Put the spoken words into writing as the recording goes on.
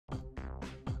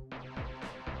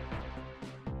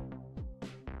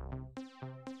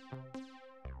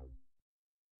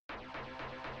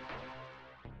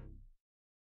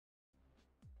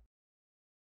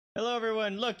Hello,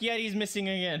 everyone. Look, Yeti's missing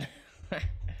again.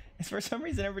 For some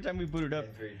reason, every time we boot it up,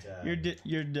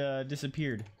 you're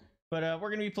disappeared. But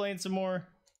we're gonna be playing some more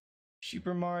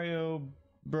Super Mario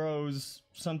Bros.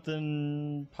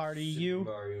 Something Party Super U.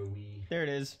 Mario Wii. There it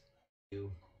is.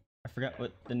 U. I forgot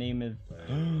what the name is.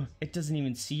 It doesn't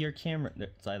even see your camera.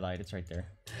 I lied. It's right there.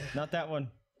 Not that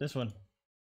one. This one.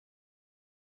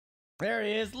 There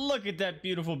he is. Look at that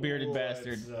beautiful bearded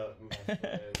bastard. What's up, my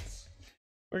friends?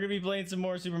 We're gonna be playing some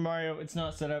more Super Mario. It's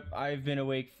not set up. I've been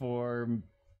awake for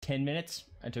 10 minutes.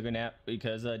 I took a nap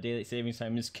because daylight savings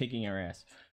time is kicking our ass.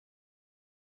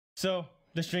 So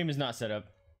the stream is not set up.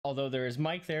 Although there is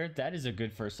Mike there. That is a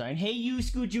good first sign. Hey, you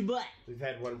scoot your butt. We've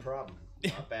had one problem.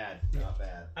 Not bad. Not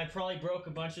bad. I probably broke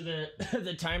a bunch of the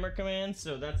the timer commands,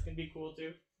 so that's gonna be cool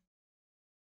too.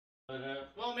 But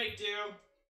we'll make do.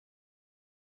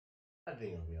 I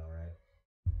think it'll be alright.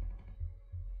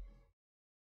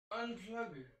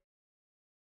 Unplug it.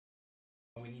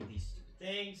 Oh, we need these stupid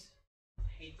things. I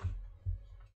hate them.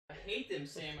 I hate them,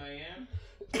 Sam. I am.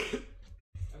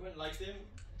 I wouldn't like them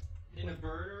in a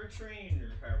bird or a train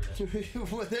or however that.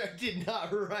 Well, that did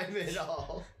not rhyme at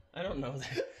all. I don't know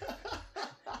that.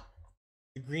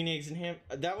 The green eggs and ham.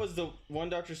 That was the one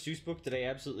Dr. Seuss book that I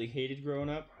absolutely hated growing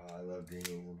up. Oh, I love green eggs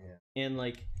and ham. And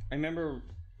like, I remember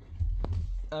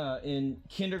in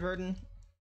kindergarten,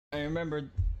 I remember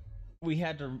we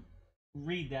had to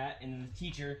read that, and the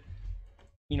teacher,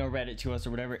 you know, read it to us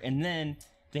or whatever. And then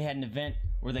they had an event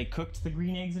where they cooked the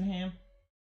green eggs and ham.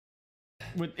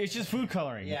 It's just food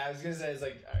coloring. Yeah, I was gonna say, it's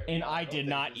like. And I did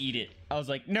not eat it. I was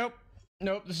like, nope,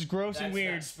 this is gross and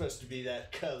weird. It's not supposed to be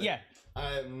that color. Yeah.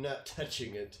 I am not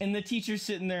touching it. And the teacher's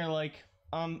sitting there like,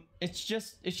 it's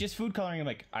just food coloring. I'm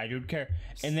like, I don't care.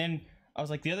 And then I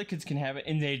was like, the other kids can have it,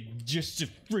 and they just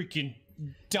freaking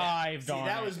dived on it. See,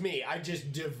 that was me. I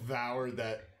just devoured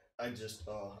that. I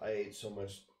ate so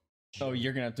much. Oh,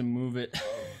 you're gonna have to move it.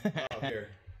 Oh, here.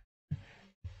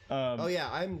 Oh yeah,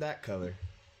 I'm that color.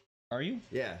 Are you?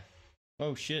 Yeah.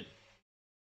 Oh shit.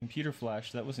 Computer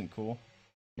flash. That wasn't cool.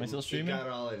 Am I still streaming? It got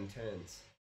all intense.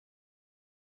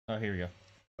 Oh, here we go.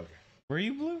 Okay. Were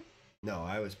you blue? No,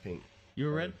 I was pink. You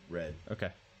were red? Red. Okay.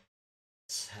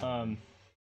 Oh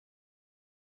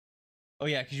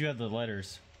yeah, because you had the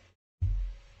letters.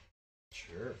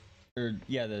 Sure. Or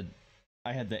yeah,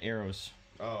 I had the arrows.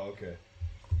 Oh, okay.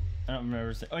 I don't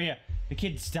remember. Oh yeah, the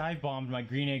kids dive bombed my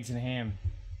green eggs and ham.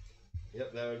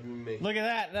 Yep, that would be me. Look at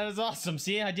that. That is awesome.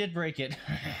 See, I did break it.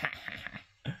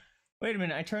 Wait a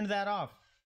minute, I turned that off.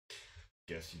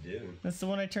 Guess you did. That's the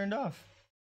one I turned off.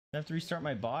 I have to restart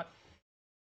my bot.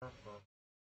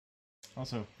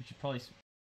 Also, we should probably.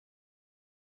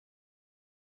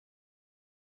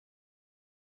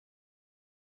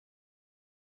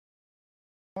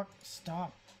 Fuck!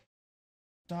 Stop!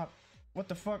 Stop! What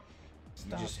the fuck?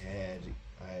 Stop! You just had.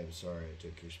 I am sorry, I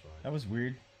took your spot. That was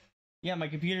weird. Yeah, my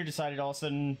computer decided all of a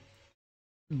sudden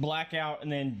black out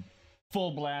and then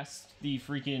full blast the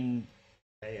freaking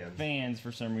fans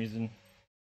for some reason.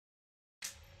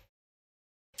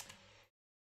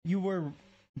 You were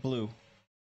blue.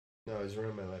 No, I was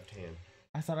running my left hand.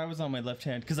 I thought I was on my left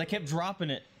hand because I kept dropping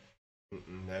it.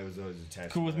 That was always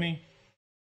attached. Cool with me?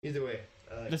 Either way.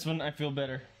 This one, I feel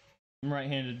better. I'm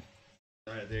right-handed.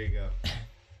 Alright, there you go.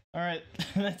 Alright,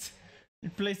 let's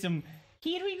play some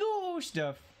here we go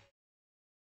stuff.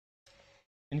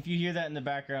 And if you hear that in the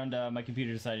background, my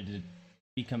computer decided to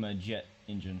become a jet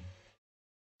engine.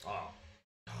 Oh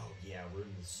yeah, we're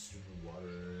in the super water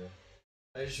area.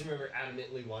 I just remember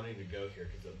adamantly wanting to go here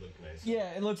because it looked nice.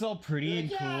 Yeah, it looks all pretty and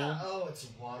cool. Oh, it's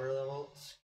water level.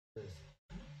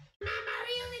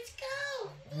 Mario, let's go!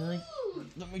 Really?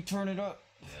 Let me turn it up.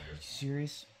 Are you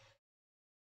serious?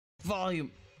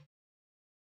 Volume.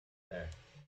 There.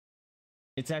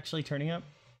 It's actually turning up?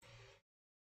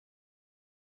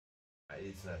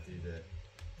 It's not through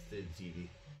the TV.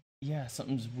 Yeah,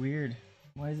 something's weird.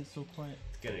 Why is it so quiet?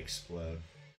 It's gonna explode.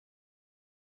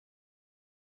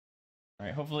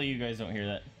 Alright, hopefully you guys don't hear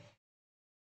that.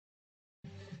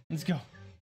 Let's go.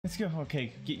 Let's go.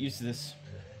 Okay, get used to this.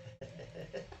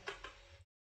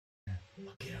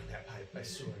 I'll get on that pipe, I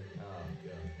swear. Oh,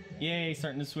 God. Yay,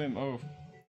 starting to swim. Oh.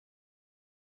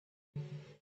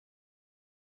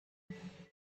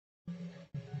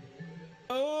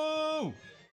 Oh!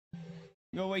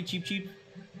 Go away, cheap cheap.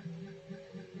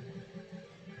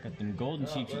 Got them golden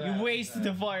cheap cheap. You wasted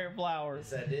the fire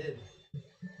flowers. Yes, I did.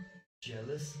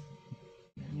 Jealous?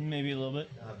 Maybe a little bit.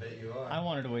 I bet you are. I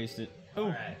wanted to waste it. Oh.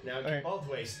 Alright, now we can both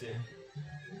waste it.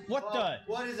 What the?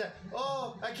 What is that?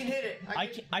 Oh, I can hit it.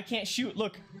 I can't shoot.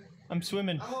 Look, I'm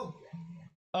swimming. Oh.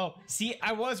 Oh, see,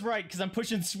 I was right because I'm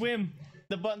pushing swim.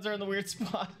 The buttons are in the weird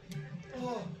spot.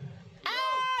 Oh,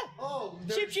 Oh,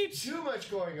 there's Sheep. too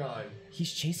much going on.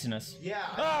 He's chasing us. Yeah.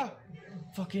 Ah!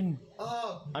 Fucking.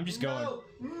 Oh. I'm just going.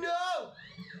 No.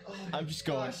 Oh, I'm just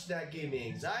going. Gosh, that gave me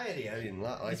anxiety. I didn't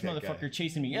like This that motherfucker guy.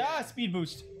 chasing me. Yeah. Ah, speed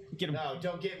boost. Get him. No,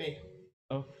 don't get me.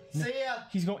 Oh. No. See ya.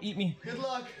 He's gonna eat me. Good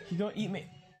luck. He's gonna eat me.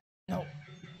 No.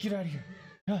 Get out of here.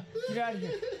 Get out of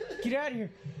here. Get out of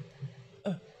here.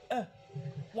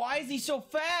 Why is he so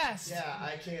fast? Yeah,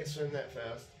 I can't swim that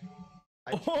fast.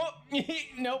 Oh,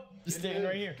 nope. Good Staying move,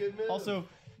 right here. good move. Also,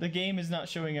 the game is not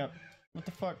showing up. What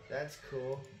the fuck? That's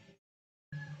cool.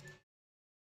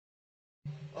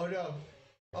 Oh no.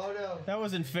 Oh no. That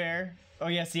wasn't fair. Oh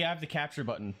yeah, see, I have the capture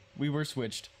button. We were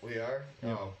switched. We are?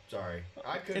 Yeah. Oh, sorry.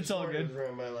 I could have It's all sworn it good. was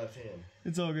around my left hand.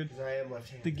 It's all good. Because I am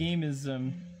left-handed. The game is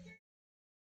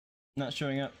not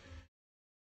showing up.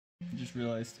 I just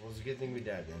realized. Well, it's a good thing we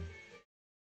died then.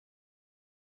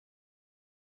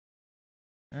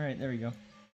 All right, there we go.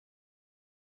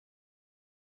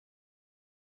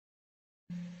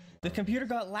 The computer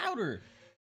got louder.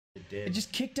 It did. It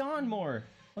just kicked on more.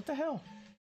 What the hell?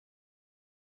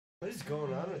 What is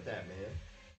going on with that, man?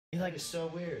 It's Like, like it's so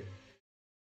weird.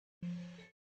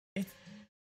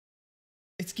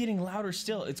 it's getting louder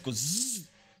still. It goes zzz,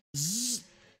 zzz.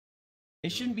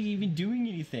 It shouldn't be even doing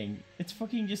anything. It's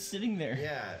fucking just sitting there.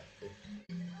 Yeah.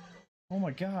 Oh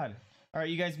my god. Alright,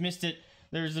 you guys missed it.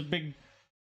 There's a big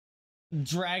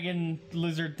dragon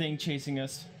lizard thing chasing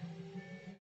us.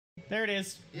 There it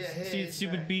is. Yeah, hey, See its it's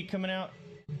stupid back. beak coming out?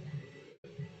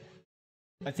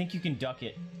 I think you can duck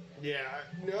it. Yeah.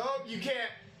 No, you can't.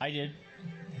 I did.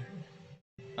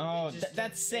 Oh, It just-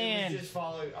 that's It sand. was just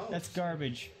following. Oh, That's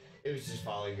garbage. It was just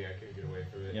following me. I couldn't get away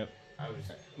from it. Yep. I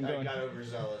I'm going. got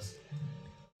overzealous.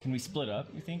 Can we split up,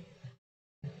 you think?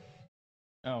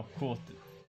 Oh, cool.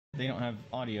 They don't have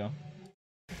audio.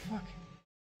 Fuck.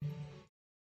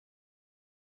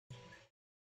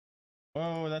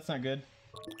 Oh, that's not good.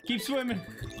 Keep swimming.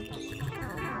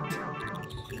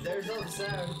 There's all the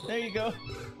sound. There you go.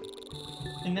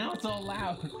 And now it's all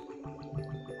loud.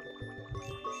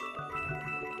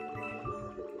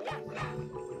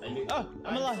 Oh,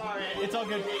 I'm alive. sorry, I It's all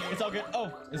good. didn't- It's all good.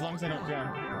 Oh, as long as I don't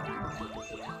drown.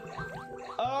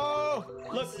 Oh,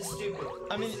 look. This is stupid.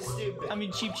 I'm this in- is stupid. I'm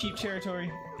in cheap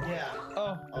territory. Yeah.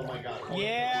 Oh, Oh my god.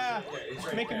 yeah. It's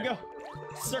right Make him there. go.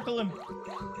 Circle him. Go,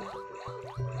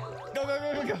 go,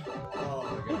 go, go, go.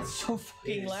 Oh my god. It's so It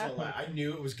fucking is so loud. loud. I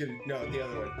knew it was gonna. No, the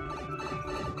other one.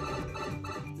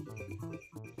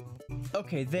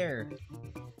 Okay, there.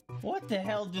 What the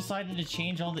hell decided to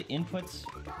change all the inputs?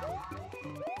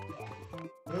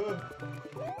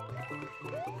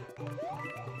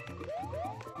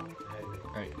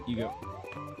 Alright, you go.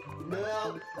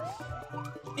 No.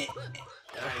 Nice.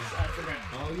 I forgot.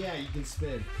 Oh yeah, you can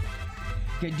spin.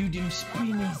 Okay, do them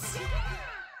spinnies.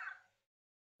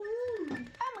 Oh my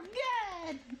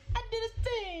god! I did a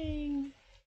thing!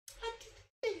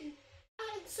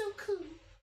 I'm so cool.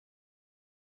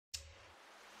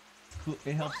 Cool.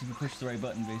 It helps if you push the right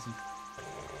button, Vaesive.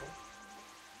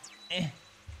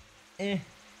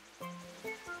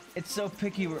 It's so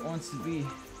picky where it wants to be.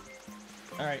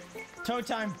 Alright, tow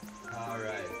time!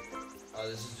 Alright. Oh,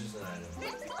 this is just an item.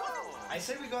 I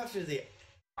say we go after the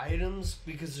items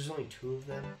because there's only 2 of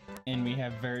them. And we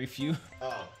have very few.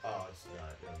 Oh, it's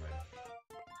not. Never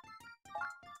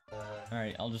mind.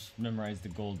 Alright, I'll just memorize the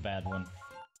gold bad one.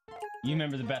 You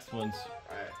remember the best ones.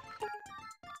 Alright.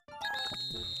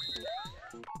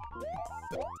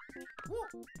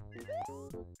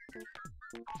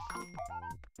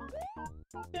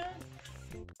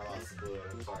 I lost the blue one,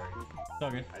 I'm sorry. It's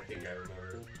all good. I think I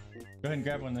remember. Go ahead and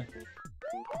grab one then.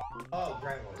 Oh,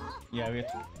 grab one. Yeah, we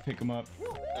have to pick them up.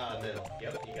 Middle.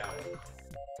 Yep, you got it.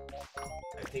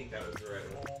 I think that was the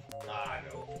right one. Ah,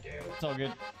 no. Damn. It's all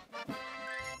good.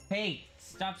 Hey,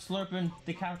 stop slurping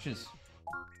the couches.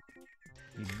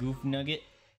 You goof nugget.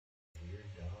 Weird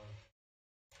dog.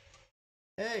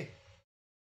 Hey!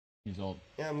 He's old.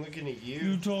 Yeah, I'm looking at you.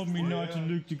 You told me not to Yeah.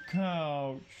 lick the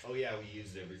couch. Oh yeah, we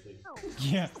used everything.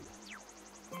 Yeah.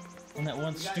 On that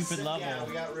one We got stupid level. Yeah,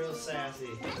 we got real sassy.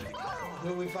 Who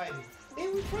are we fighting?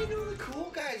 Man, we fighting all the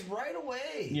cool guys right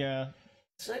away. Yeah.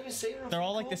 It's not even saving them They're for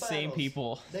all like cool the same battles.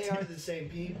 people. They are the same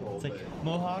people. It's like but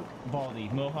Mohawk, Baldy,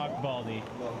 Mohawk, Baldy.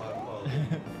 Mohawk Baldy.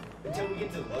 Until we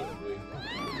get to Lovely.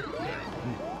 Yeah.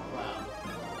 Wow.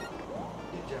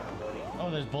 Good job, buddy. Oh,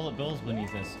 there's bullet bills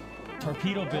beneath us.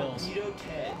 Torpedo bills. Torpedo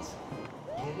Teds.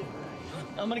 Get it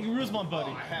right. I'm gonna get Rosemont,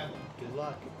 buddy. Oh, I have. Good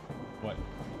luck. What?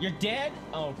 You're dead?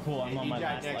 Oh, cool. I'm And on you my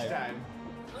die last next life.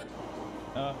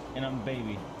 time. And I'm a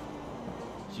baby.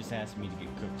 It's just asking me to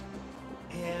get cooked.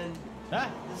 And Ah!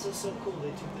 this is so cool. They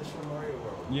took this from Mario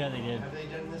World. Yeah, they did. Have they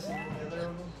done this in the other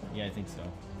one? Yeah, I think so.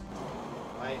 Oh,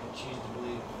 I choose to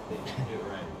believe they didn't do it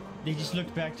right. They just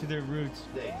looked back to their roots.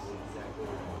 That's exactly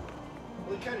right.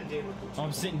 Well, it kind of did with the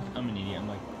Oh, I'm an idiot. I'm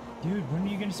like, dude, when are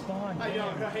you gonna spawn? I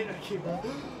know, Damn. right? I keep up.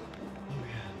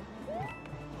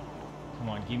 Come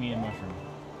on, give me a mushroom.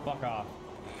 Fuck off.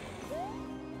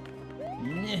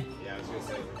 Nah. Yeah, I was gonna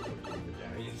say we're keeping the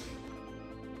giants.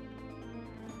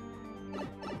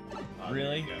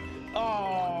 Really? There you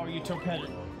Oh, you torpedoed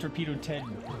Ted.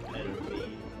 go.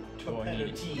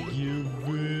 Torpedo T.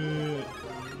 Give it.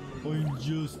 I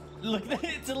just look.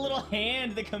 It's a little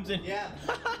hand that comes in. Yeah.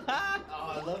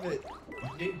 Oh, I love it.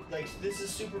 Dude, like, this is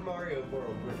Super Mario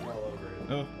World written all over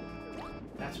it. Oh,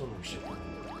 That's one we're shipping.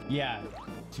 yeah.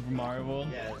 Super Mario World.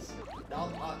 Yes.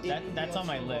 That's on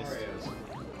my Super list. Marios.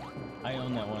 I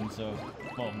own that one, so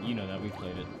well, you know that we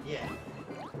played it. Yeah.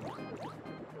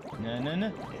 No. And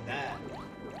that,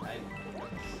 I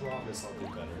promise I'll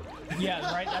do better.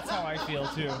 Yeah, right. That's how I feel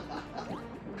too.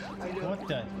 I know. What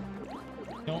the?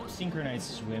 Don't synchronize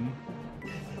swim.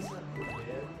 That's not good,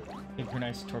 man.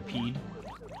 Synchronize torpedo.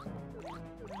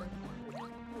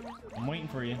 I'm waiting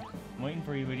for you. I'm waiting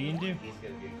for you. What are you gonna do? He's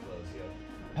gonna get close,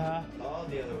 yo. Ha Oh,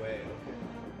 the other way,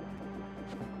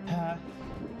 okay. ha.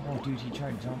 Oh, dude, he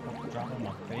tried to drop on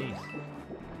my face.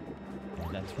 Oh,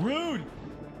 that's rude.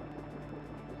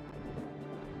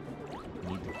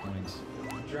 Need the coins.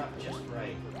 Drop just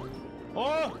right.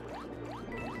 Oh!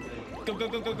 Go.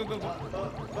 Oh.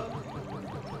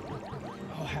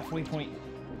 Oh, halfway point.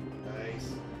 Nice.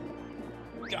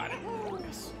 Got it.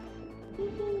 Yes.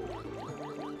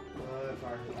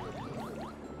 Fire.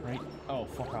 Right. Oh,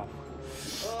 fuck off.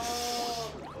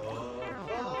 Oh.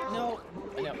 No.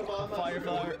 No. Come on, Fire.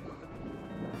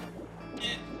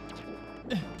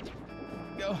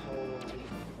 Go.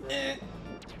 Holy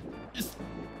Just.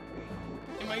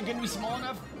 Am I gonna be small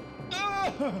enough?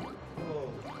 Oh! Oh,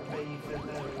 I bet you fit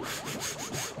that in.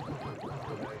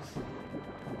 Nice.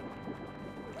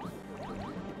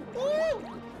 Woo!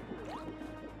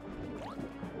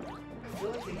 I feel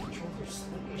like they control their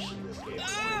sluggish in this game.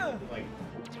 Ah! Like,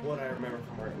 what I remember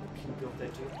from Mario. Can you build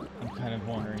that too? I'm kind of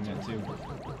wondering that too.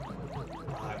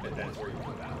 I bet that's where you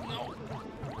come out. No.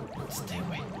 Stay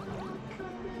away.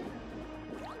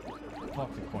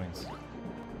 Fuck the coins.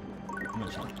 I'm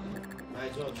gonna try.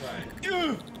 Might as well try.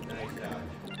 Ugh! Nice dodge.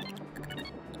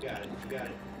 You got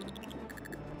it.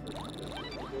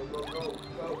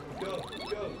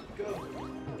 Go.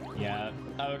 Yeah,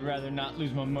 I would rather not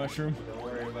lose my mushroom. Don't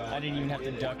worry about it. I didn't even have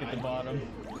to did duck it. at the I bottom. did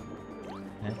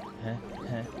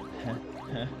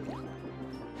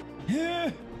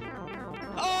it.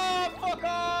 Oh, fuck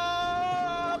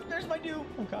off! There's my dude.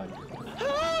 Oh god.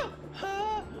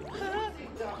 I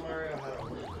think Dot Mario had a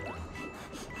work.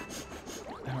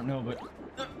 I don't know, but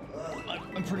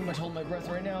I'm pretty much holding my breath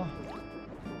right now.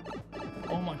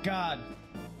 Oh my god.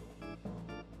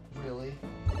 Really?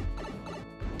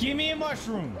 Give me a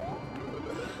mushroom.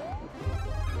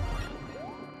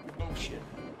 Oh shit.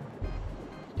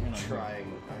 You're Trying.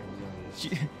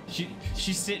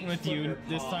 She's sitting with you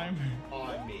this time.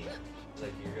 On me.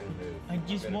 Like you're gonna move. I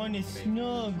just want to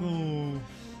snuggle.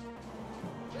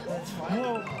 That's fine.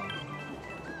 Whoa.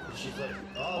 She's like,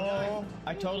 oh, Oh,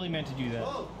 I totally meant to do that.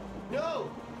 oh, no!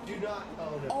 Do not.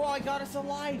 Oh no. Oh, I got us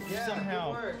alive yeah,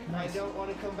 somehow. good work. Nice. I don't want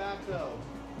to come back though.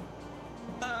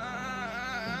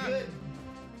 Good.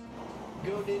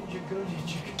 Go ninja,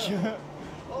 go.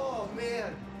 Oh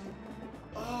man.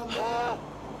 Oh man.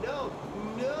 No.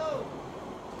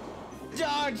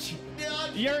 Dodge!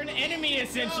 Dodge. You're an enemy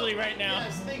essentially right now.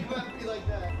 Yes, think about me like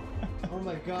that. Oh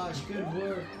my gosh, good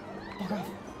work. Fuck off.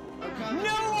 I'm coming. No,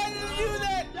 I didn't do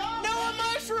that! No, a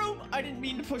mushroom! I didn't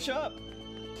mean to push up.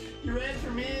 You ran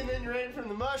from me and then you ran from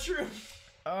the mushroom.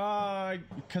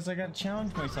 Because I gotta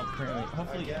challenge myself apparently.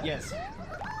 Hopefully, guess. yes.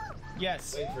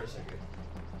 Yes. Wait for a second.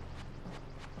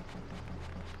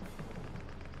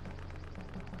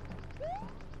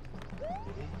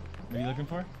 What are you looking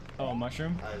for? Oh, a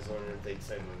mushroom? I was wondering if they'd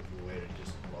send one if you waited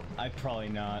just one. I probably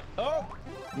not. Oh!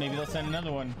 Maybe they'll send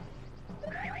another one.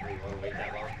 You want to wait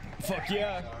that long? Fuck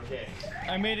yeah. Okay.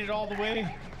 I made it all the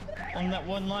way on that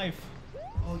one life.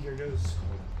 Oh, your nose is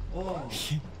cold. Oh.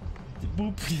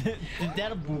 Boop.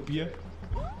 That'll boop you.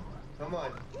 Come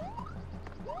on.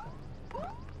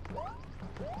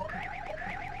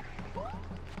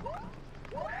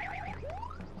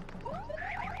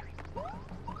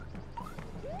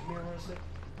 Come here, Marissa.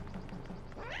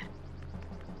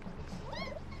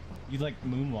 You like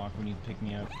moonwalk when you pick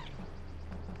me up.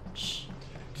 Shh.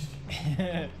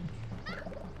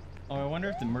 Oh, I wonder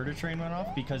if the murder train went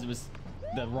off because it was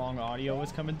the wrong audio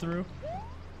was coming through.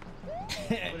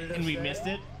 did it And we say? missed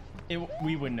it.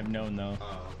 We wouldn't have known though.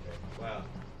 Oh, okay. Wow.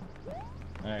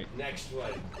 Alright. Next one.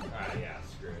 Alright, yeah,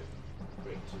 screw it.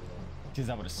 Wait too long. Because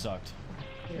that would have sucked.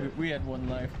 We had one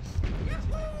life.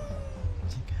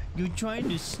 You trying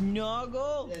to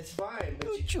snuggle? It's fine, but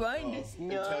You trying to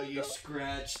snuggle? until you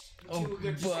scratched. Oh, Two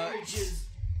good but- scratches.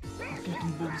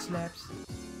 Getting booty slaps.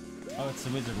 Oh, it's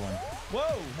the wizard one.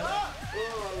 Whoa! Ah!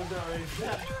 Oh, I was not ready for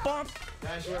that. Bonk!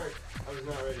 Nice work. I was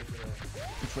not ready for that.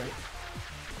 Which way?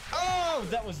 Oh,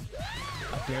 that was...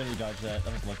 I barely dodged that.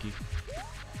 That was lucky.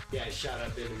 Yeah, I shot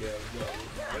up in the middle. No,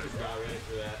 I was not ready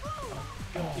for that.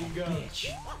 Fucking go.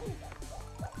 Bitch.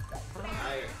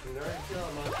 I can already tell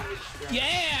I'm not getting distracted.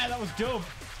 Yeah, that was dope.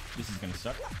 This is gonna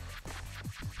suck.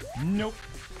 Nope.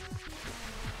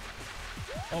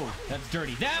 Oh, that's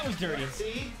dirty. That was dirty.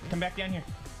 See? Come back down here.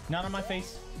 Not on my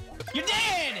face. You're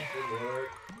dead! Good work.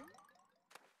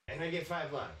 And I get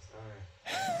 5 lives.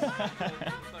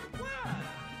 Alright.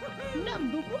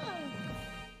 Number one.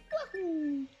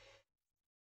 Wahoo.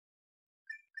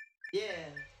 Yeah.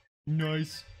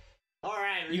 Nice.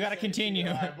 Alright. You gotta continue.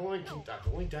 I've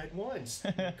only died once.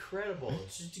 Incredible.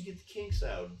 It's just to get the kinks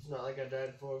out. It's not like I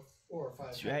died for 4 or 5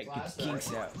 That's times right, get last the kinks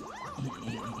time. out.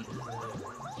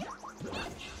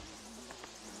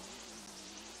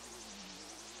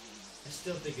 I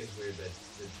still think it's weird that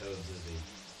the Toads is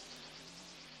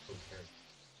the character.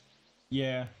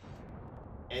 Yeah.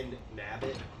 And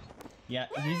Nabbit. Yeah,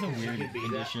 he's a You weird could be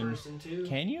that addition. person too.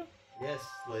 Can you? Yes,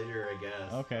 later I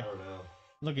guess. Okay. I don't know.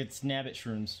 Look, it's Nabbit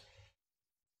shrooms.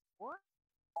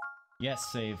 Yes,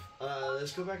 save.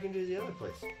 Let's go back into the other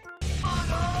place.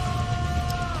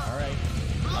 Alright.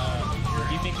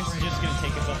 Do you think this is just gonna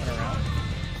take us up and around?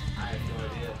 I have no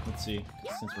idea. Let's see,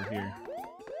 since we're here.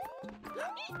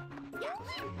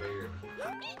 Let's go bigger.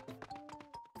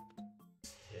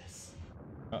 Yes.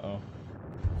 Uh-oh.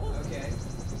 Okay.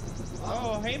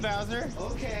 Oh, hey, Bowser.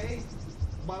 Okay.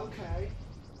 Okay.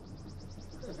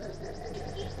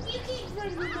 You keep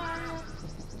running, Mario.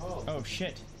 Oh. Oh,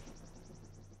 shit.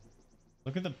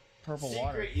 Look at the purple Secret,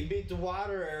 water. you beat the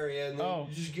water area and then Oh,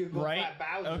 you just get go right,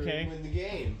 Fat Bowser okay. and win the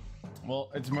game. Well,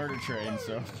 it's Murder Train,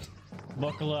 so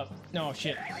buckle up. No,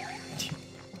 shit. How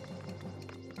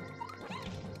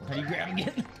do you grab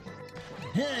again?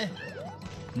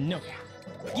 No.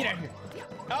 Get out of here.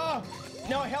 Oh!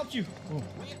 No, I helped you. Oh,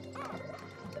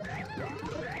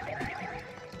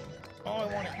 oh I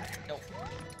want it. No.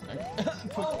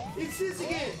 Oh, it's this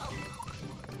again.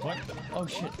 What? Oh,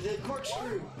 shit. The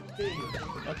corkscrew thing.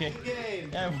 Okay. Game.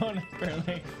 Yeah, I won it,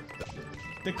 barely.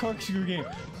 The corkscrew game.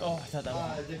 Oh, I thought that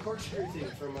was... The corkscrew thing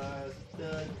from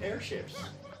the airships.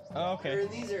 Oh, They're okay. in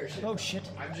these airships. Oh, shit.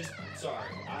 I'm just sorry.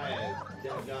 I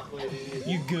have not played any of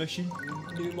You gushing?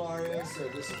 new Mario, so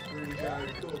this is pretty darn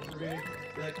cool for me.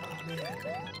 Like, oh man,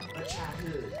 a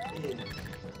childhood in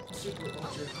super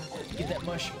ultra high. Get that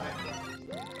mush.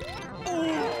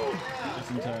 Ooh!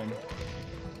 Just in time.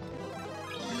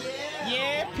 Yeah!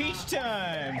 Yeah, peach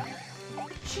time!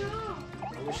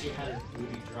 I wish she had a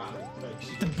booty drop. Like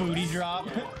she The booty drop.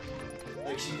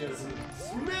 Like she doesn't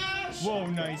smash! Whoa,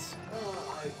 nice.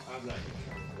 I'm not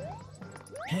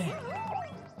gonna try.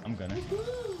 I'm gonna.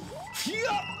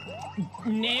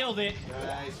 Nailed it.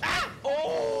 Nice. Ah!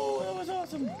 Oh, that was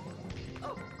awesome.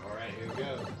 Alright, here we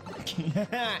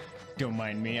go. Don't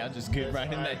mind me, I'll just get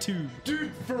right in that tube.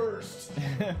 Dude first!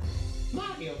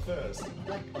 Mario first.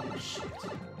 Like, oh shit.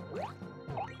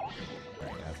 I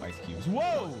have ice cubes.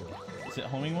 Whoa! Is it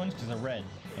homing ones? Because they're red.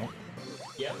 Nope.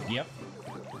 Yep. Yep.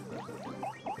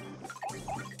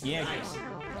 Yeah. Nice.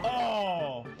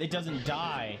 Oh! It doesn't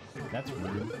die. That's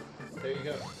rude. There you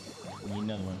go. Need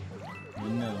another one.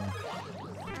 Need another one.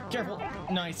 Careful!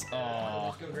 Nice. Oh.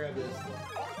 Let's go grab this.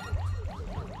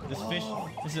 This fish.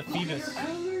 This is a Phoebus.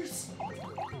 Colors!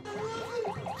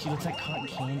 She looks like cotton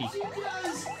candy. She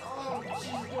does! Oh,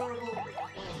 she's adorable.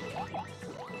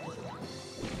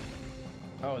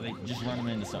 Oh, they just run them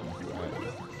into something. Alright.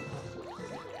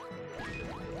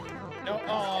 No,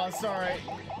 oh, sorry.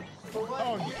 For what?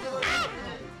 Oh, Ah!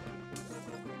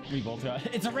 we both got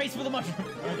it. It's a race for the mushroom.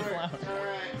 Or the flower.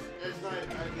 Alright, that's fine.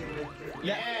 I'll give it a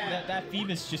Yeah, that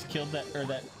Phoebus just killed that, or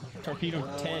that torpedo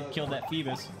Ted killed that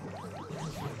Phoebus.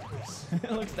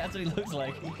 That's what he looks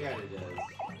like. He kinda does.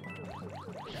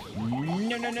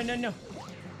 No, no, no, no, no.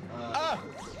 Ah!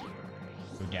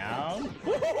 Go down.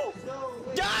 Woohoo! No,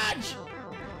 wait. Dodge!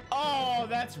 Oh,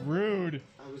 that's rude.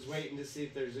 I was waiting to see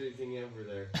if there's anything over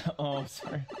there. Oh,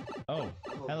 sorry. Oh,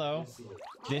 hello.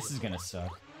 This is gonna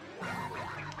suck. Yeah,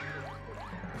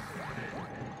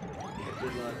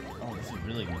 good luck. Oh, this is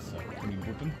really gonna suck. Can you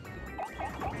whip him?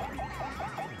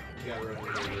 You gotta run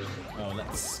into this. Oh,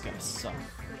 that's gonna suck.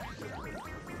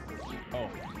 Oh,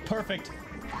 perfect.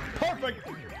 Perfect!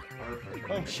 Perfect.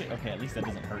 Oh shit, okay, at least that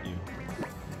doesn't hurt you.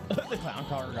 The clown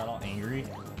car got all angry.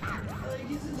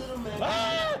 He's a little match.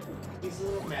 Ah! He's a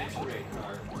little match rate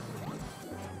car.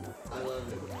 I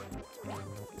love it.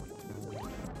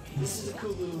 This is a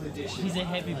cool little addition. He's a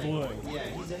heavy boy. Yeah,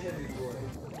 he's a heavy boy.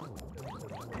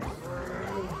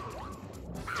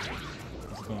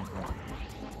 What's going on?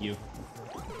 You.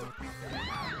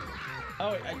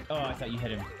 Oh, I thought you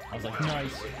hit him. I was like,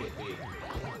 nice.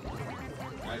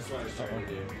 That's what I was trying to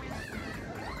do.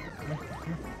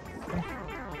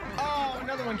 Oh,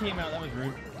 another one came out. That was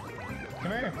rude.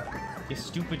 Come here. You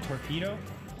stupid torpedo.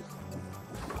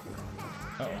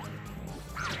 Uh-oh.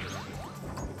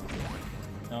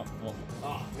 Oh, well.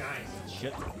 Oh, nice.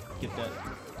 Shit. Get that.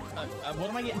 What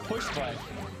am I getting pushed by?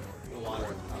 The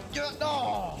water.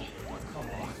 No! Come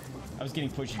on. I was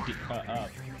getting pushed up.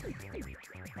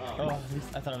 Oh, at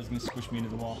least I thought I was gonna squish me into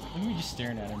the wall. Look at me just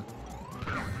staring at him.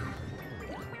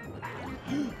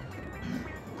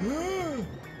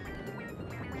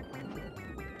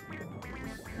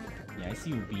 Yeah, I see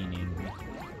you being angry.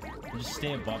 We'll just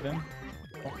stay above him,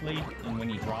 hopefully, and when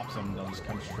he drops them, they'll just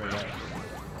come straight up.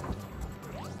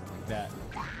 Like that.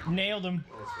 Nailed him!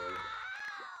 That's right.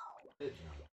 Good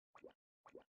job.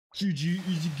 GG,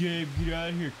 easy game, get out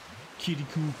of here, Kitty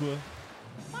Koopa.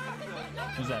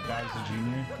 Was that Bowser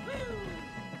Jr.?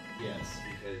 Yes,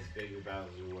 because Bigger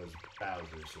Bowser was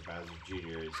Bowser, so Bowser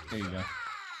Jr. is his There you son.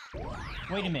 go.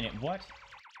 Wait a minute, what?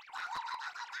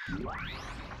 He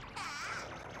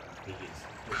gets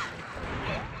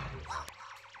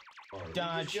oh,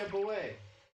 Dodge. Just jump away.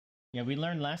 Yeah, we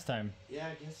learned last time. Yeah,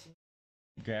 I guess.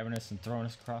 Grabbing us and throwing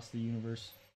us across the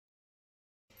universe.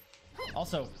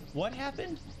 Also, what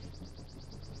happened?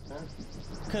 Huh?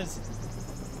 Because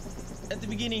at the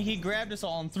beginning he grabbed us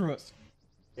all and threw us.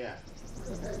 Yeah.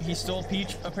 He stole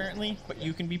Peach, apparently, but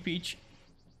you can be Peach.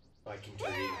 I can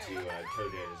turn into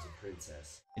Toadette as a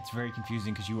princess. It's very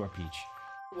confusing because you are Peach.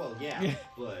 Well, yeah,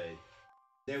 but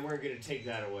they weren't going to take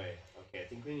that away. Okay, I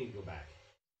think we need to go back.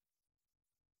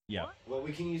 Yeah. Well,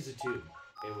 we can use the tube,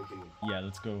 and we can... Yeah,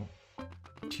 let's go.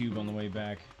 Tube on the way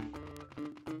back.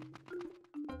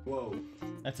 Whoa.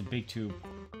 That's a big tube.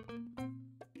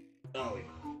 Oh,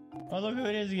 Oh, look who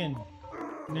it is again.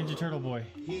 Ninja Turtle Boy.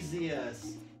 he's the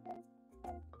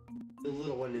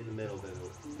little one in the middle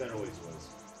that always was.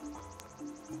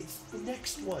 It's the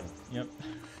next one. Yep.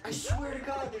 I swear to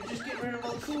God, they're just getting rid of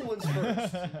all the cool ones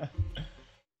first.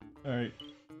 Alright.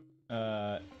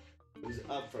 It was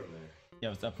up from there.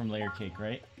 Yeah, it's up from Layer Cake,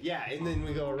 right? Yeah, and then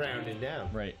we go around and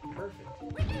down. Right. Perfect.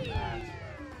 That's right.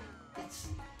 That's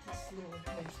not what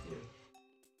pipes do.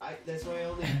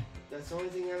 That's the only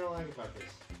thing I don't like about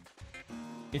this.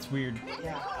 It's weird.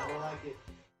 Yeah, I don't like it.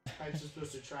 Pipes are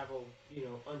supposed to travel, you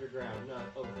know, underground, not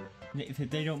over.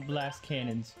 They don't blast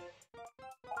cannons.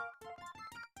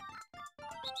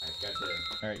 I got the...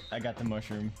 Alright, I got the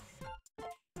mushroom.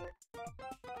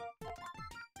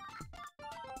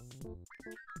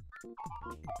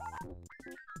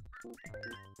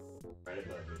 Right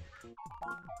above me.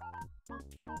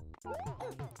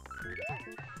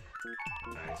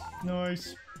 Nice.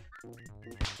 Nice.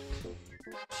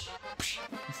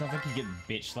 It sounds like you get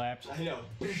bitch slapped. I know.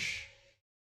 Get out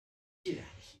of here.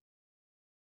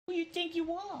 Who you think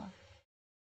you are?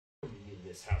 I'm in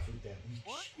this house with that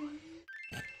witch.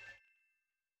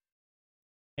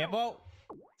 Yeah, whoa.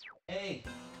 Hey.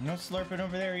 No slurping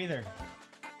over there either.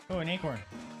 Oh, an acorn.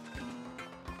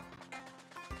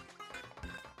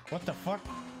 What the fuck?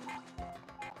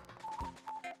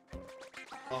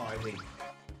 Oh, I think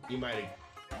you might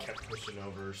have kept pushing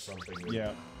over or something.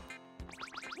 Yeah.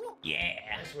 Yeah.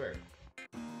 I swear.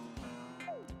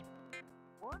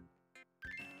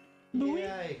 Louis?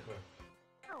 Yeah, acorn.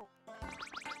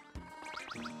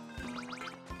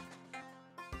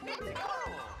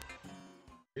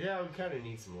 Yeah, we kind of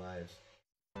need some lives.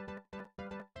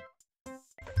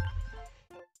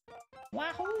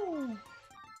 Wahoo!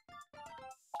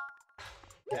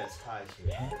 Yeah, it's ties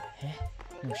here.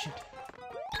 Oh shit.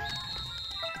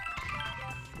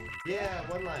 Yeah,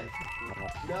 one life.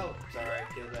 No, it's alright,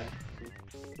 kill that.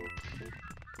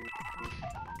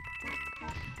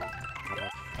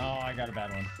 Oh, I got a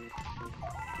bad one.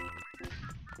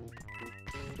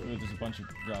 Ooh, there's a bunch of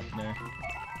drop there.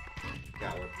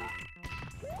 Got one.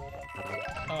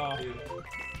 Oh, Two.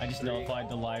 I just nullified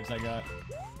the lives I got.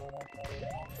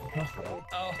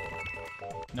 Oh,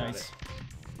 nice.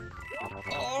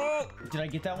 Oh, did I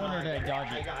get that one or did I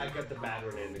dodge it? I got the bad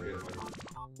one and the good one.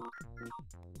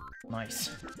 Nice.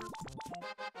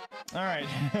 Alright.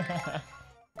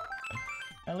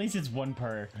 At least it's one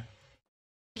per.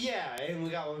 Yeah, and we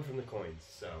got one from the coins,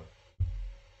 so.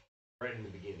 Right in the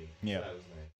beginning. Yeah. So that was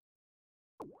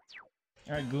nice.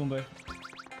 Alright, Goomba.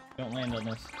 Don't land on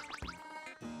this.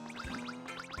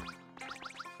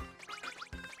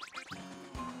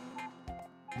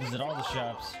 Visit all the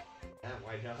shops. Yeah,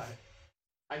 why not?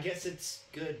 I guess it's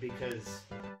good because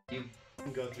you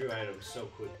can go through items so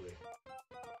quickly.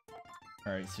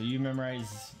 Alright, so you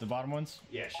memorize the bottom ones?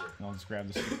 Yeah, sure. And I'll just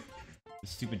grab the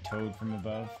stupid toad from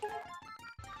above.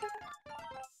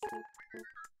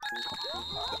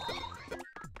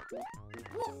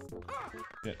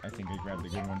 Shit, I think I grabbed the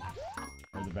good one.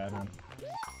 Or the bad one.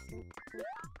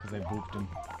 Because I booped him.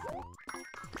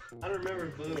 I don't remember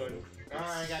the blue one. Alright,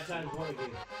 I got times 1 again.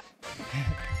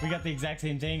 We got the exact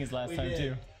same thing as last time, did.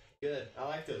 too. Good. I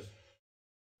like those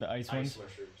The ice ones?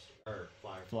 mushrooms. Or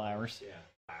flowers. Flowers. Yeah,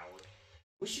 flowers.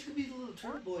 Wish you could be the little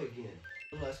turtle boy again.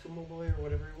 Little Eskimo boy or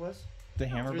whatever he was. The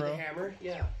hammer, Through bro? the hammer?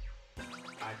 Yeah.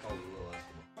 I called him little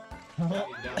Eskimo. No,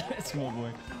 you don't. Small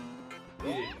boy.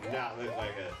 You did not look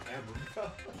like a hammer.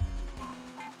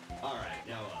 Alright,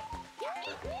 now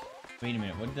Wait a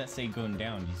minute, what did that say going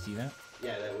down? Did you see that?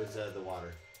 yeah, that was the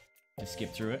water. To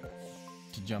skip through it?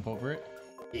 To jump over it?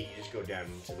 Yeah, you just go down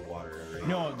into the water. Right?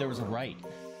 No, there was a right.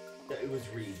 It was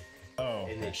reed. Oh.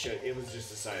 And it was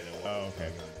just a sign of what Oh, was okay.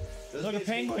 going on. Those Look at guys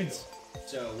penguins! hate you,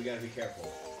 so we gotta be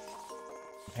careful.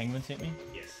 Penguins hit me?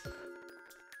 Yes.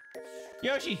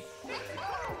 Yoshi!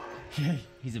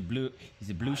 He's a I blueshie.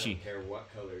 don't care what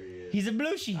color he is. He's a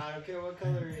blueshie! I don't care what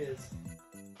color he is.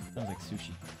 Sounds like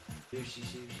sushi. Sushi,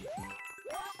 sushi.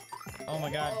 Oh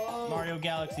my god, Oh. Mario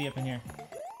Galaxy up in here.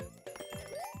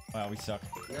 Wow, we suck.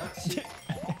 Not super.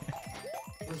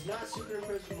 Was not super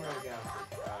impressed with Mario Galaxy.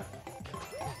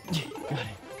 Got it.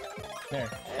 There.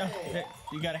 Oh, Hey. there.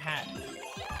 You got a hat.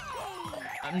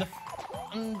 I'm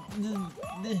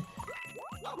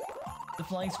the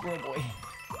flying squirrel boy.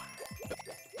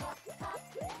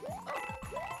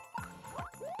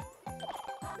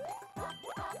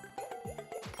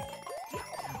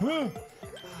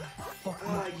 Fuck.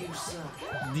 Ah, you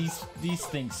suck. These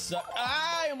things suck.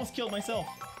 Ah, I almost killed myself.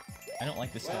 I don't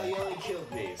like this Well, guy. you only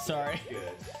killed me. So Sorry.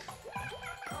 Good.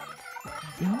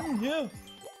 No.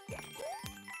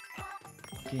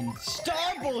 Fucking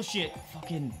star bullshit.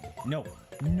 Fucking no.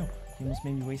 You almost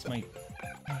made me waste my. Get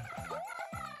out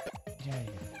of here.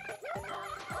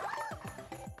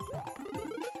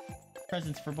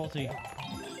 Presents for both of you.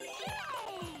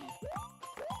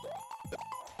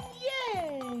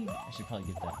 Yay! I should probably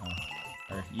get that,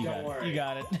 huh? Or you Don't got it. worry. You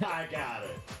got it. I got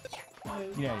it.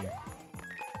 Get out of here.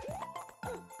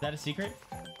 Is that a secret?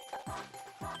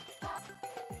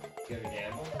 You gonna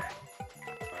gamble?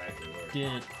 Alright, good work.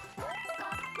 Did it.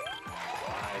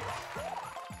 Bye.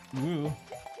 Ooh.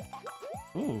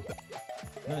 Ooh.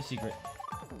 Another secret.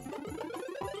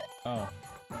 Oh.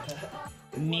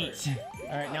 Neat.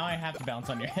 Alright, now I have to bounce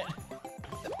on your head.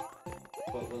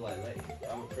 But will I let you?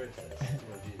 I'm a princess. I'm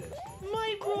gonna do this.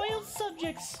 My royal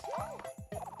subjects!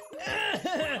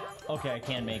 Okay, I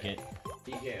can make it.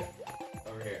 You can.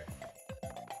 Over here.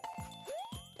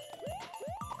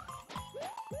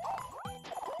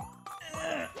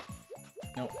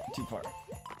 Nope, too far.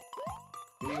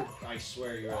 I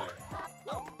swear you're there.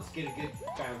 Let's get a good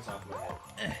bounce off my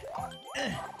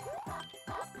head.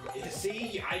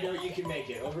 See? I know you can make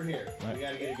it. Over here. What? We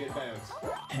gotta get a good bounce.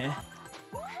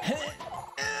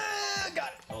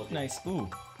 Got it! Hold it. Nice. Ooh.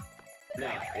 No,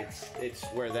 it's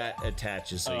where that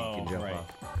attaches so you can jump right.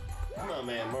 off. Come on,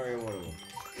 man. Mario 101.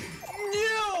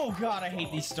 No! God, I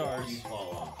hate these stars. You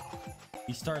fall off.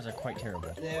 These stars are quite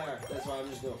terrible. They are. That's why I'm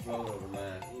just gonna float over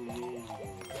mine.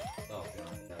 Oh,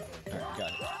 God. Alright,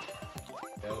 got it.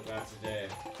 Nope, not today.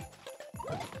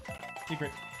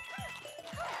 Secret.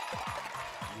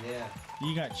 Yeah.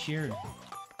 You got cheered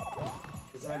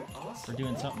Because I'm awesome. for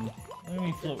doing something. Look at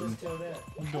me floating. Just tell that.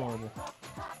 Adorable.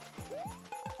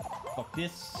 Fuck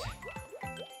this.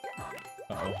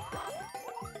 Uh-oh.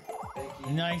 Thank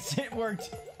you. Nice, it worked.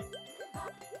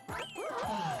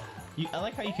 I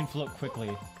like how you can float quickly.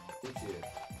 Me too.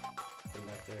 Come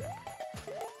back there.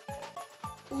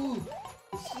 Ooh!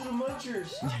 It's little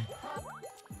munchers!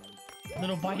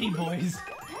 Little bitey boys.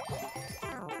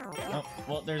 Oh,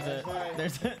 well, there's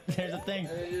That's fine. a thing.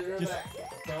 Just-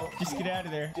 Don't Just get you out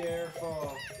of there. dare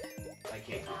fall. I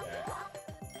can't get back.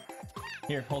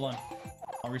 Here, hold on.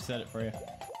 I'll reset it for you.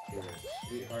 Here,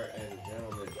 sweetheart and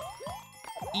gentlemen.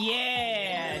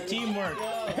 Yeah, teamwork.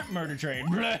 go. Murder train.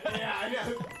 Yeah, I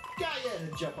know. Got you.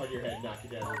 Jump on your head, knock you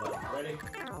down the button. Ready?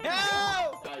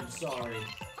 No! I'm sorry.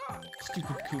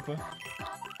 Stupid Koopa.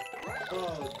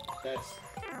 Oh, That's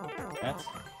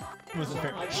wasn't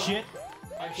fair. I- Shit.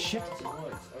 I can Shit. bounce it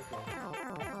once. Okay.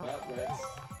 Well, let's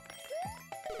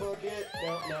book it.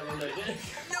 No, not gonna make it.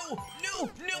 No, no. No,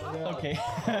 no. No. Okay.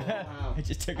 Wow. It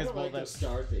just took I us don't like both those out.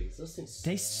 star things. Those things.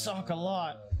 They suck a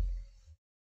lot.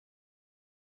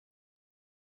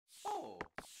 Oh.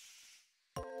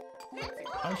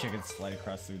 I wish I could slide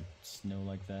across the snow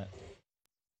like that.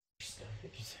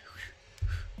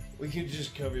 We could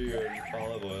just cover you in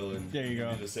olive oil and There you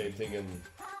go. do the same thing in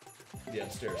the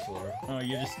upstairs floor. Oh,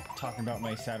 you're just talking about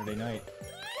my Saturday night.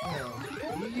 No,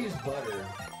 you use butter.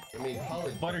 I mean,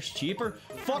 probably Butter's cheaper?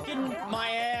 Fucking my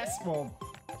ass! Well,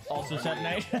 also Saturday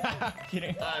night.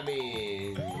 Kidding. I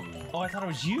mean, Oh, I thought it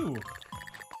was you.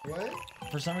 what?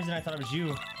 For some reason, I thought it was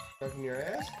you. Fucking your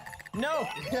ass? No!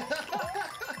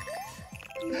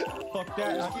 Fuck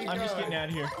that. Just keep I'm just going. getting out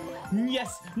of here.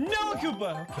 Yes! No,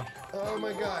 Koopa! Okay. Oh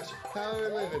my gosh, how are we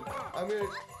living? I'm gonna.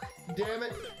 Damn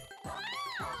it.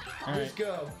 Alright. Just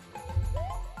go.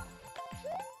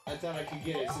 I thought I could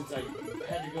get it since I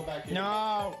had to go back in.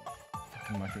 No!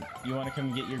 Fucking mushroom. You want to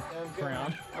come get your I'm good.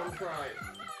 crown? I'm crying.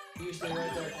 You stay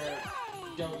right there,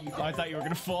 Crown. Don't you Oh, I thought you were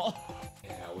gonna fall.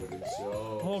 Yeah, it would have been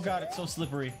so. Oh god, it's so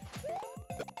slippery.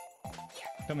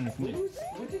 Coming with me.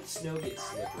 When did snow get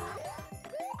slippery?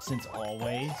 Since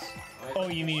always. I- Oh,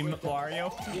 you mean slipped-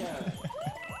 Mario? Yeah.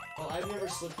 Oh, I've never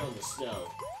slipped on the snow.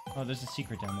 Oh, there's a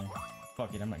secret down there.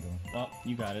 Fuck it, I'm not going. Well,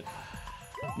 you got it.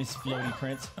 Miss Floaty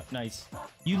Prince. Nice.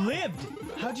 You lived!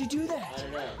 How'd you do I that?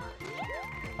 don't know.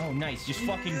 Oh, nice. Just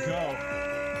fucking go.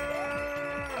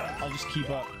 I'll just keep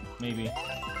up, maybe.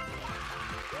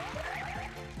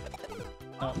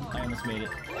 Oh, I almost made it.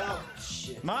 Oh,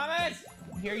 shit. Mamas!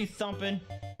 I hear you thumping.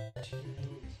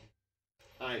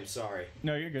 I'm sorry.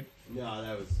 No, you're good. No,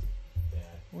 that was bad.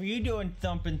 What are you doing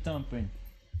thumping?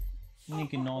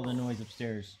 Making all the noise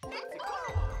upstairs.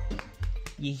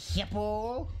 You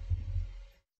hippo!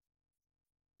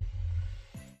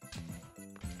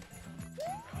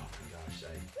 Gosh,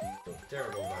 I feel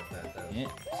terrible about that. That was Yeah.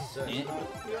 such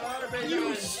Yeah.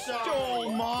 You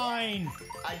Stole mine!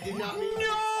 I did not mean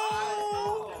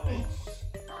No! I-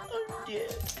 I'm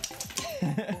dead.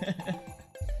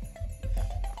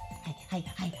 Hi,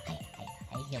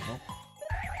 hippo.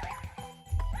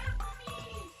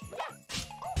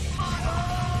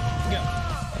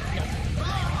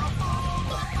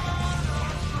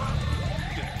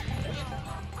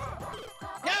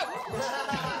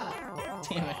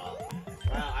 Damn it.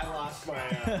 Wow, I lost my.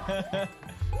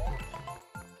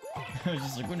 I was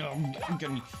just like, no, I'm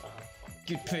gonna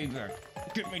get payback.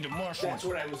 Get me the mushroom. That's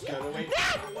what I was gonna wait.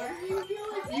 What are you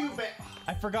doing? You bet.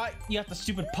 I forgot you have to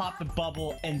stupid pop the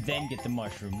bubble and then get the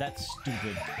mushroom. That's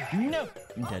stupid. No!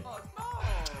 I'm dead.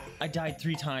 I died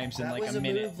 3 times in That like was a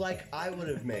minute. move like I would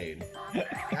have made.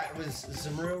 That was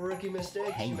some real rookie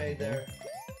mistakes you made there.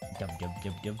 Dub.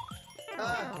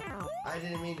 Ah, I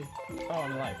didn't mean to. Oh,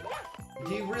 I'm alive.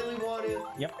 Do you really want to?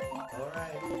 Yep. All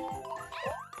right.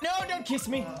 No, don't kiss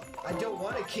me! I don't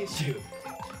want to kiss you.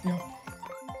 No.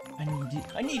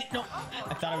 I need it. No.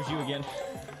 I thought it was you again.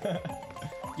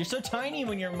 You're so tiny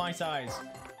when you're my size.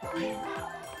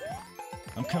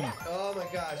 I'm coming. Oh my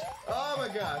gosh. Oh my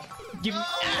gosh. Give me.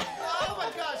 Oh my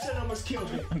gosh, that almost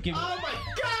killed me. I'm giving. Oh my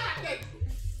god, that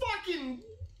fucking.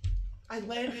 I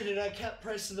landed and I kept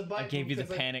pressing the button. I gave you the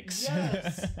because, panics.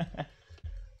 Yes.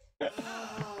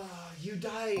 You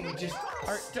dying just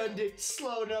stunned it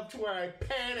slow enough to where I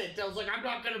panicked. I was like, I'm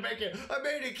not gonna make it. I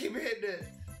made it. Keep hitting it.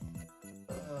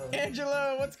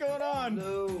 Angelo, what's going on?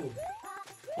 No.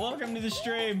 Welcome to the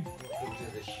stream. Welcome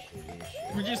to the shitty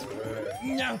shit. We're just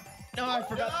no. I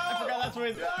forgot that's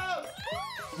what. No!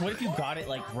 What if you got it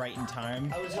like right in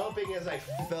time? I was hoping as I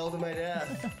fell to my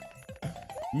death.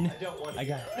 No, I don't want to. I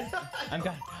got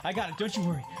it. I got it. Don't you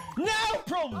worry. No,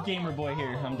 pro gamer boy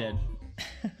here. I'm dead.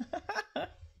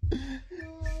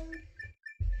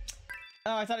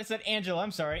 Oh, I thought I said Angel.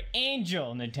 I'm sorry.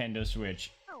 Angel Nintendo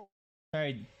Switch.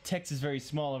 Sorry, text is very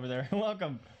small over there.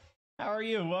 Welcome. How are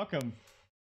you? Welcome.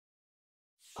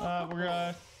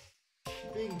 We're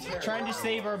Being terrible. trying to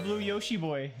save our blue Yoshi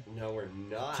boy. No, we're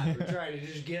not. We're trying to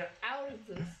just get out of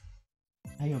this.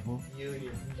 Hey, boo. You and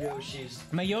your Yoshis.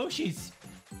 My Yoshis.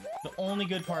 The only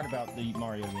good part about the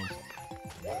Mario games.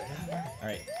 Whatever. All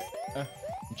right.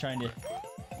 I'm trying to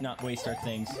not waste our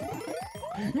things.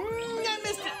 I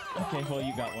missed it. Okay, well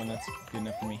you got one. That's good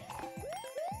enough for me.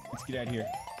 Let's get out of here.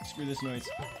 Screw this noise.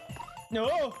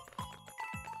 No.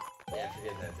 Yeah,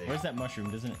 forget that thing. Where's that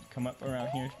mushroom? Doesn't it come up around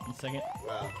here in a second?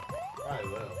 Well,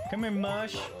 probably will. Come here,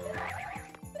 mush.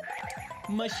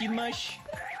 Mushy mush.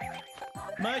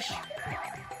 Mush.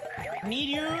 Need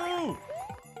you.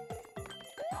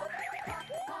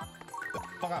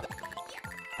 Fuck up.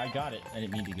 I got it. I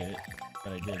didn't mean to get it,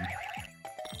 but I did.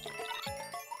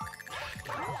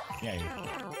 Yeah.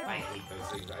 I hate those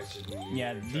things. I shouldn't even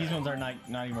Yeah, try. these ones are not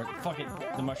anymore. Fuck it.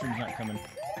 The mushroom's not coming.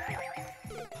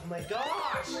 Oh my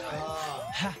gosh!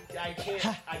 Ha! I can't.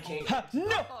 Ha! I can't. Ha!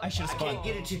 No! I should I have can't spawned.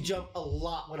 get it to jump a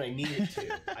lot when I need it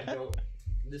to. I don't.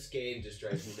 This game just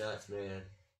drives me nuts, man.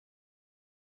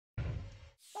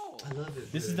 Oh. I love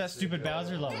it. This is that stupid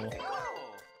Bowser level.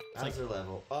 Oh. Bowser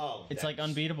level. Oh. It's yeah. like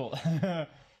unbeatable.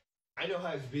 I know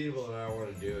how it's beatable and I don't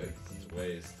want to do it 'cause it's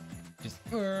waste. Just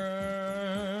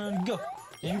go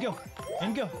and go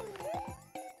and go.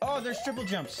 Oh, there's triple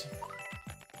jumps.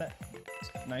 That's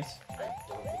nice. I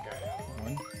don't think I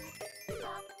have.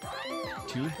 1,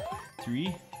 2,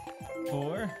 3,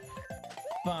 4,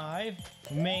 5.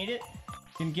 Made it.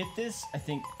 Can get this. I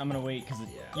think I'm gonna wait because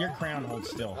Yeah. your crown holds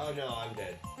still. Oh no, I'm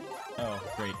dead. Oh,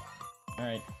 great. All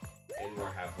right. And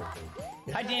we're halfway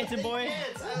through. Hi, dancing boy.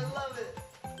 Dance, I love it.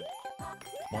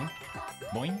 Boing,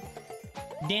 boing.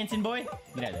 Dancing boy.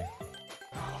 Get out of there.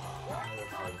 Another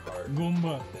fun part.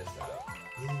 Goomba. I missed out.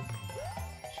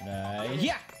 Should I?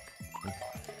 Yeah.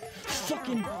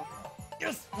 Fucking.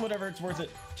 Yes. Whatever. It's worth it.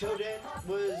 Toadette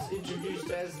was introduced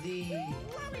as the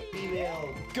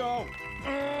female Go.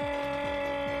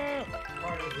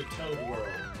 part of the Toad world.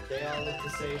 They all look the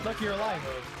same. Look, you're alive.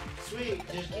 Sweet,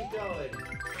 just keep going.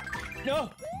 No.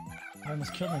 I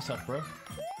almost killed myself, bro.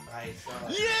 I saw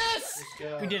it. Yes. Just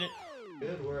go. We did it.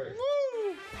 Good work.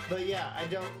 Woo. But yeah, I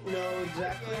don't know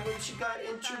exactly when she got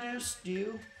introduced. Do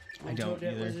you? When I don't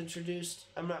Toadette either. was introduced.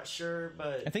 I'm not sure,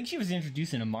 but I think she was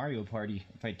introduced in a Mario Party,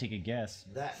 if I take a guess.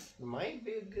 that might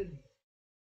be a good.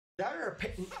 That or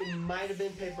it might have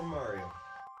been Paper Mario.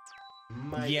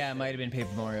 Yeah, it might have been Paper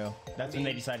Mario. That's when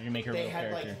they decided to make her a They real had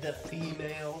character. like the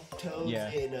female Toads Yeah.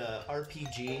 in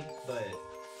RPG, but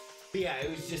yeah,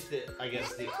 it was just the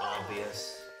the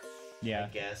obvious. Yeah, I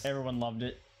guess. everyone loved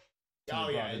it. Oh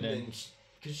They yeah, brought it and in. then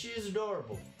because she is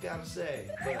adorable, gotta say.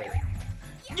 But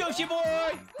Yoshi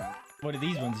boy! What do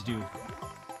these ones do?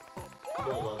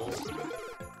 no levels.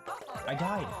 I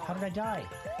died. How did I die?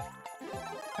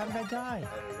 How did I die?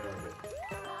 I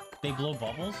don't know. They blow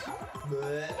bubbles?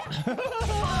 But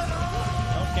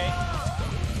Okay.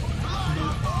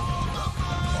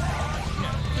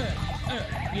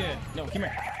 Yeah, no, come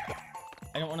here.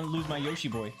 I don't want to lose my Yoshi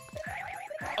boy.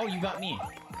 Oh, you got me.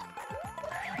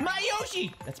 My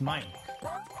Yoshi! That's mine.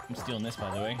 I'm stealing this,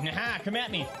 by the way. Haha, come at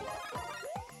me.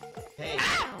 hey,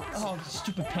 Oh,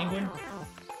 stupid penguin.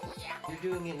 you're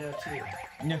doing it now too.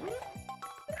 No.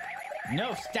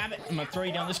 No, stab it. I'm gonna throw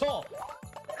you down this hole.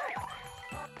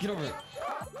 Get over it.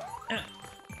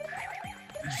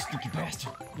 You stinky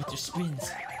bastard. With your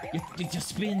spins. With your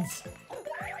spins.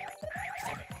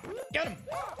 Stab it. Got him.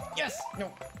 Yes.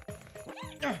 No.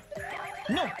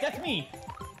 No, that's me.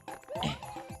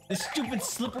 The stupid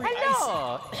slippery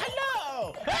Hello. ice.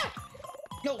 Hello. Ah!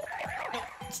 No. No.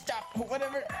 Stop.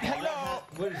 Whatever. Hello.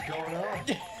 What is going on?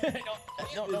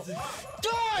 No. This is-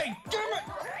 Die!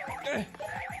 Damn it!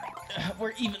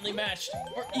 We're evenly matched.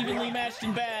 We're evenly matched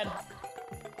and bad.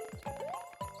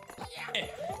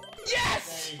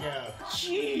 Yes! There you go.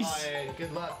 Jeez. Oh, and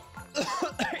good luck.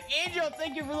 Angel,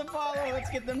 thank you for the follow. Let's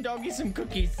get them doggies some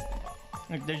cookies.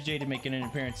 Look, there's Jada making an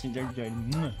appearance. There's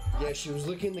Jada. Mwah. Yeah, she was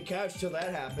licking the couch till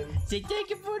that happened. Say thank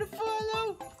you for the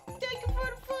follow. Thank you for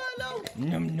the follow.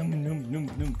 Num num num num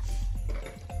num.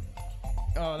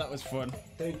 Oh, that was fun.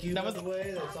 Thank you, That by was- the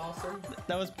way. That's awesome.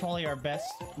 That was probably our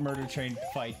best murder train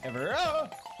fight ever. Oh!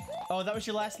 Oh, that was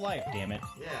your last life. Damn it.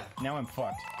 Yeah, Now I'm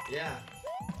fucked. yeah.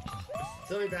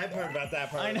 The only bad part about that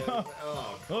part I is- know.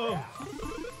 oh, Oh,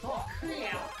 oh,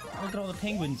 crap. look at all the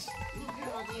penguins. Look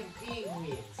at all them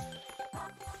penguins.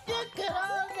 Look at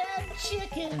all them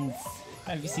chickens.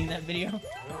 Have you seen that video?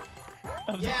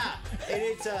 Of the- Yeah, and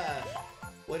it's,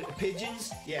 what,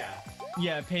 pigeons? Yeah.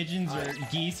 Yeah, pigeons or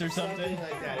geese or Something something.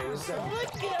 like that. It was something.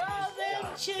 Look at all them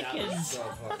That was chickens. so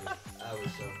funny. That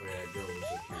was so funny. That girl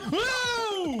was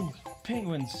so cute. Woo!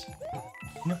 Penguins.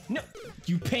 No, no,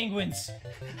 you penguins.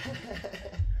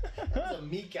 That's a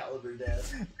meat caliber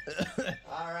death.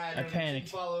 Alright, I panicked.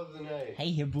 Follow of the night.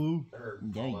 Hey, Hibu. Or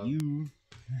Yeah, follow. you.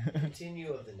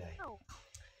 Continue of the night.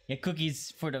 Yeah,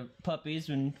 cookies for the puppies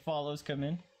when follows come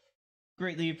in.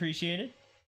 Greatly appreciated.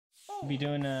 We'll be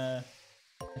doing a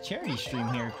charity stream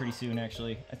here pretty soon,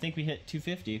 actually. I think we hit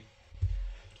 250.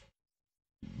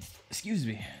 Excuse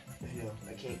me. I know.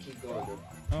 I can't keep going though.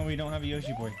 Oh, we don't have a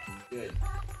Yoshi boy. Good.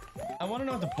 I want to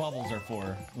know what the bubbles are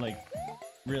for. Like,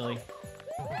 really?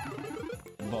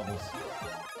 The bubbles.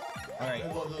 Alright.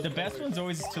 I love those The best colors. one's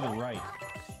always to the right.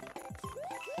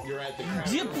 You're at the crown.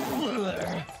 Zip!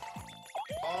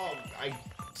 Oh, I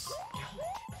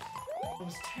was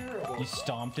was terrible. You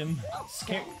stomped him.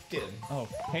 Scalped him. Oh,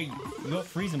 hey, you go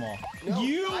freeze them all. No,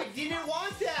 You. I didn't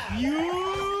want that.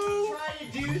 You. Try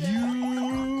to do that.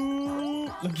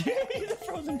 You. Look, he's a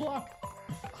frozen block.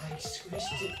 I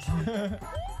squished it.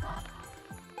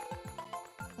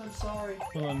 I'm sorry.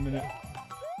 Hold on a minute.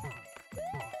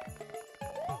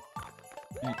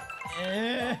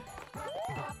 Eh.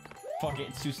 Fuck it,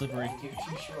 it's too slippery. You're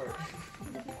too short.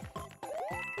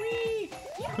 Whee!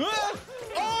 Ah!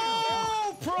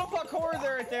 Oh! Pro parkour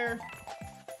there, right there.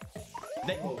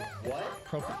 That, Oh, what?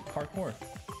 pro parkour.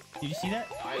 Did you see that?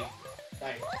 I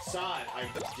saw it. I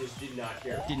just did not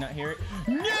hear it. Did not hear it.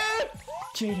 No!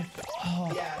 Jada.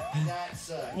 Oh, Yeah,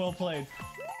 that's well played.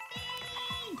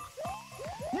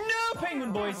 No,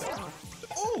 penguin boys.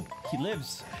 Oh, he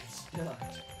lives. That's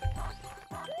not.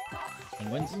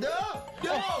 Penguins. No!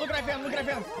 No! Oh, look what I found! Look what I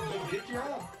found! Good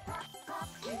job.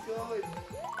 Keep going.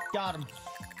 Got him.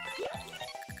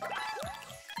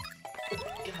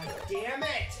 God damn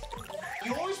it!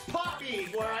 You always pop me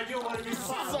where I don't want to be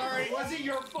popped. Sorry. It wasn't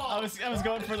your fault. I was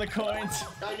going for the coins.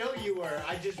 I know you were.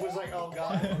 I just was like, oh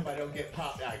god, if I don't get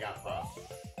popped, I got popped.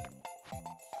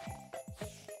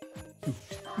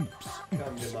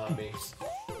 Come to mommy.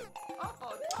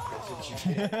 That's what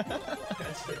you get.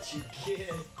 That's what you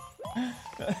get.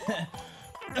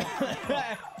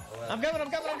 I'm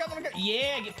coming.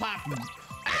 Yeah, get popped.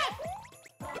 Ah!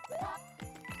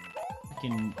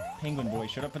 Fucking penguin boy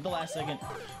showed up at the last second.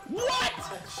 What?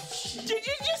 Did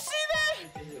you just see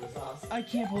that? It was awesome. I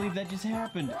can't believe that just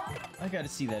happened. I gotta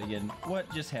see that again.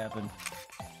 What just happened?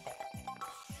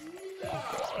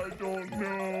 I don't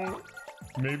know.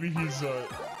 Maybe he's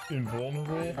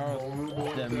invulnerable.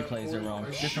 Oh, the replays are wrong.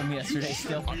 They're from yesterday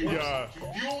still. Yeah.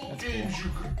 The old days you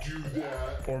could do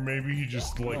that. Or maybe he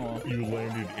just like Oh. you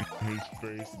landed in his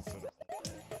face instead of.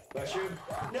 Mushroom?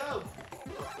 No!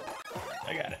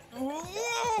 I got it.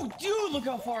 Whoa, dude, look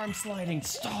how far I'm sliding.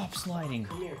 Stop sliding.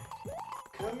 Come here.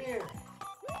 Come here.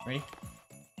 Ready?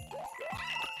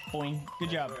 Boing. Good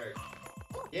job. Alright.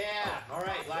 Yeah!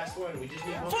 Alright, last one. We just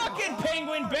need one. Fucking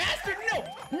penguin bastard!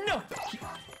 No!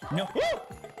 No! Woo!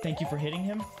 Thank you for hitting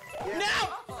him. Yeah.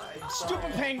 No! I'm Stupid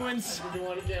sorry. penguins! I didn't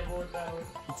want to gamble with that one.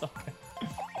 It's okay.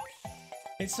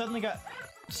 It suddenly got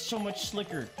so much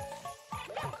slicker.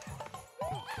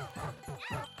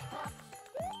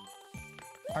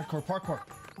 Hardcore parkour.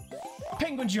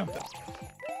 Penguin jump.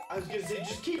 I was gonna say,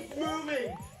 just keep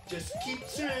moving! Just keep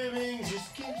swimming!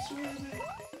 Just keep swimming!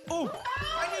 Oh,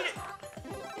 I need it.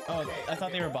 Oh, Okay, I thought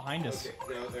okay. they were behind us. Okay,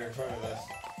 no, they're in front of us.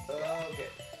 Okay.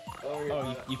 Oh, you're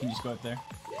Oh, you can just go up there.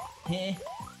 Heh.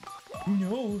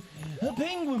 No,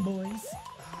 penguin boys.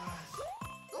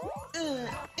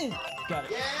 Got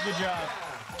it. Yeah! Good job.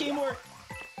 Game work.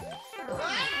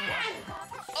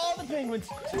 All the penguins.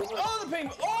 All the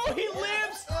penguins. Oh, he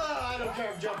lives. Oh, I don't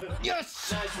care, I'm jumping.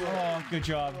 Yes. Nice one. Oh, good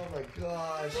job. Oh my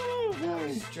gosh. That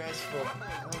was stressful.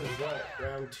 That was what?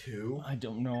 Round 2? I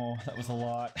don't know. That was a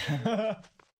lot.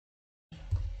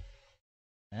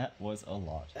 That was a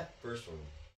lot. That first one.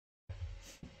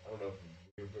 I don't know if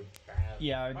we were bad.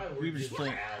 Yeah, Probably we were just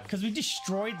playing bad. because we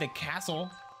destroyed the castle.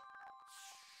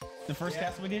 The first Yeah.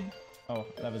 castle we did. Oh,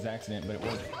 that was accident, but it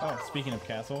worked. Oh, speaking of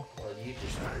castle, Or you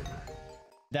just started.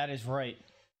 that is right.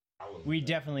 I was We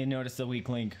definitely noticed the weak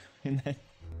link in that.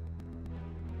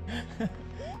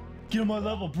 Get on my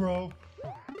level, bro.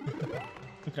 Look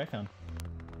what I found.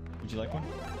 Would you like one?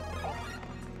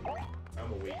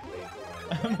 I'm a weak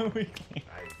link. I'm a weak link.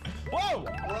 Whoa!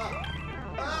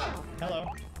 Ah! Hello.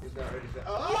 He's not ready for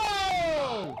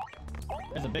Oh! Whoa!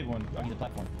 There's a big one. Oh, he's a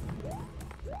platform.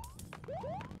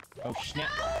 Oh, snap.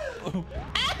 Oh.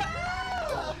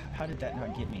 Ah! How did that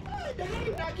not get me? How did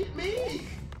you not get me?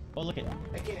 Oh, look it.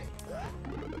 I can't.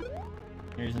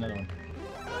 Here's another one.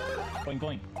 Boing,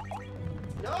 boing.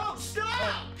 No,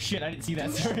 stop! Shit, I didn't see that.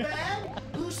 Who's Sorry. bad?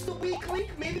 Who's the weak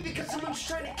link? Maybe because someone's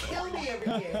trying to kill me every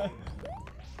game.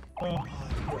 Oh,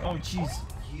 oh, jeez.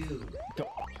 You. Go.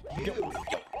 You. Go. Go.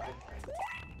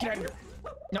 Get out of here.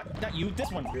 Not you.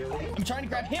 This one. Really? I'm trying to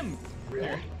grab him.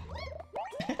 Really?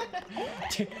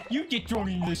 You get thrown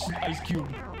in this ice cube.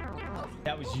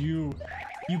 That was you.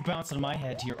 You bounced on my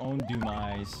head to your own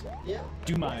demise. Yep.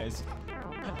 Demise.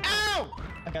 Ow!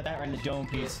 I got that right in the dome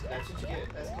piece. That's what you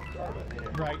get. That's good karma.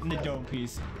 Yeah. Right in the dome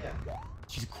piece. Yeah.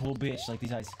 She's a cool bitch, like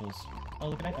these icicles. Oh,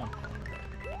 look what I found.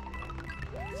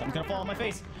 Something's gonna fall on my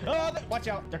face. Oh, watch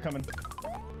out. They're coming.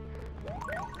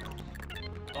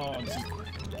 Oh, this is...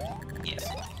 Yes.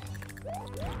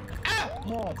 Ah!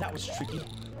 Oh, that was tricky.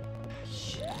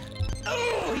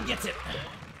 Oh, he gets it.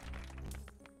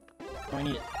 Oh, I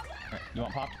need it. Alright, you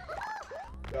want pop?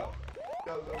 Go.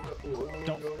 Go,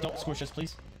 go, go. Don't squish us,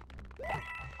 please.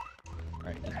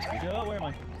 Alright, oh, where am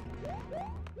I?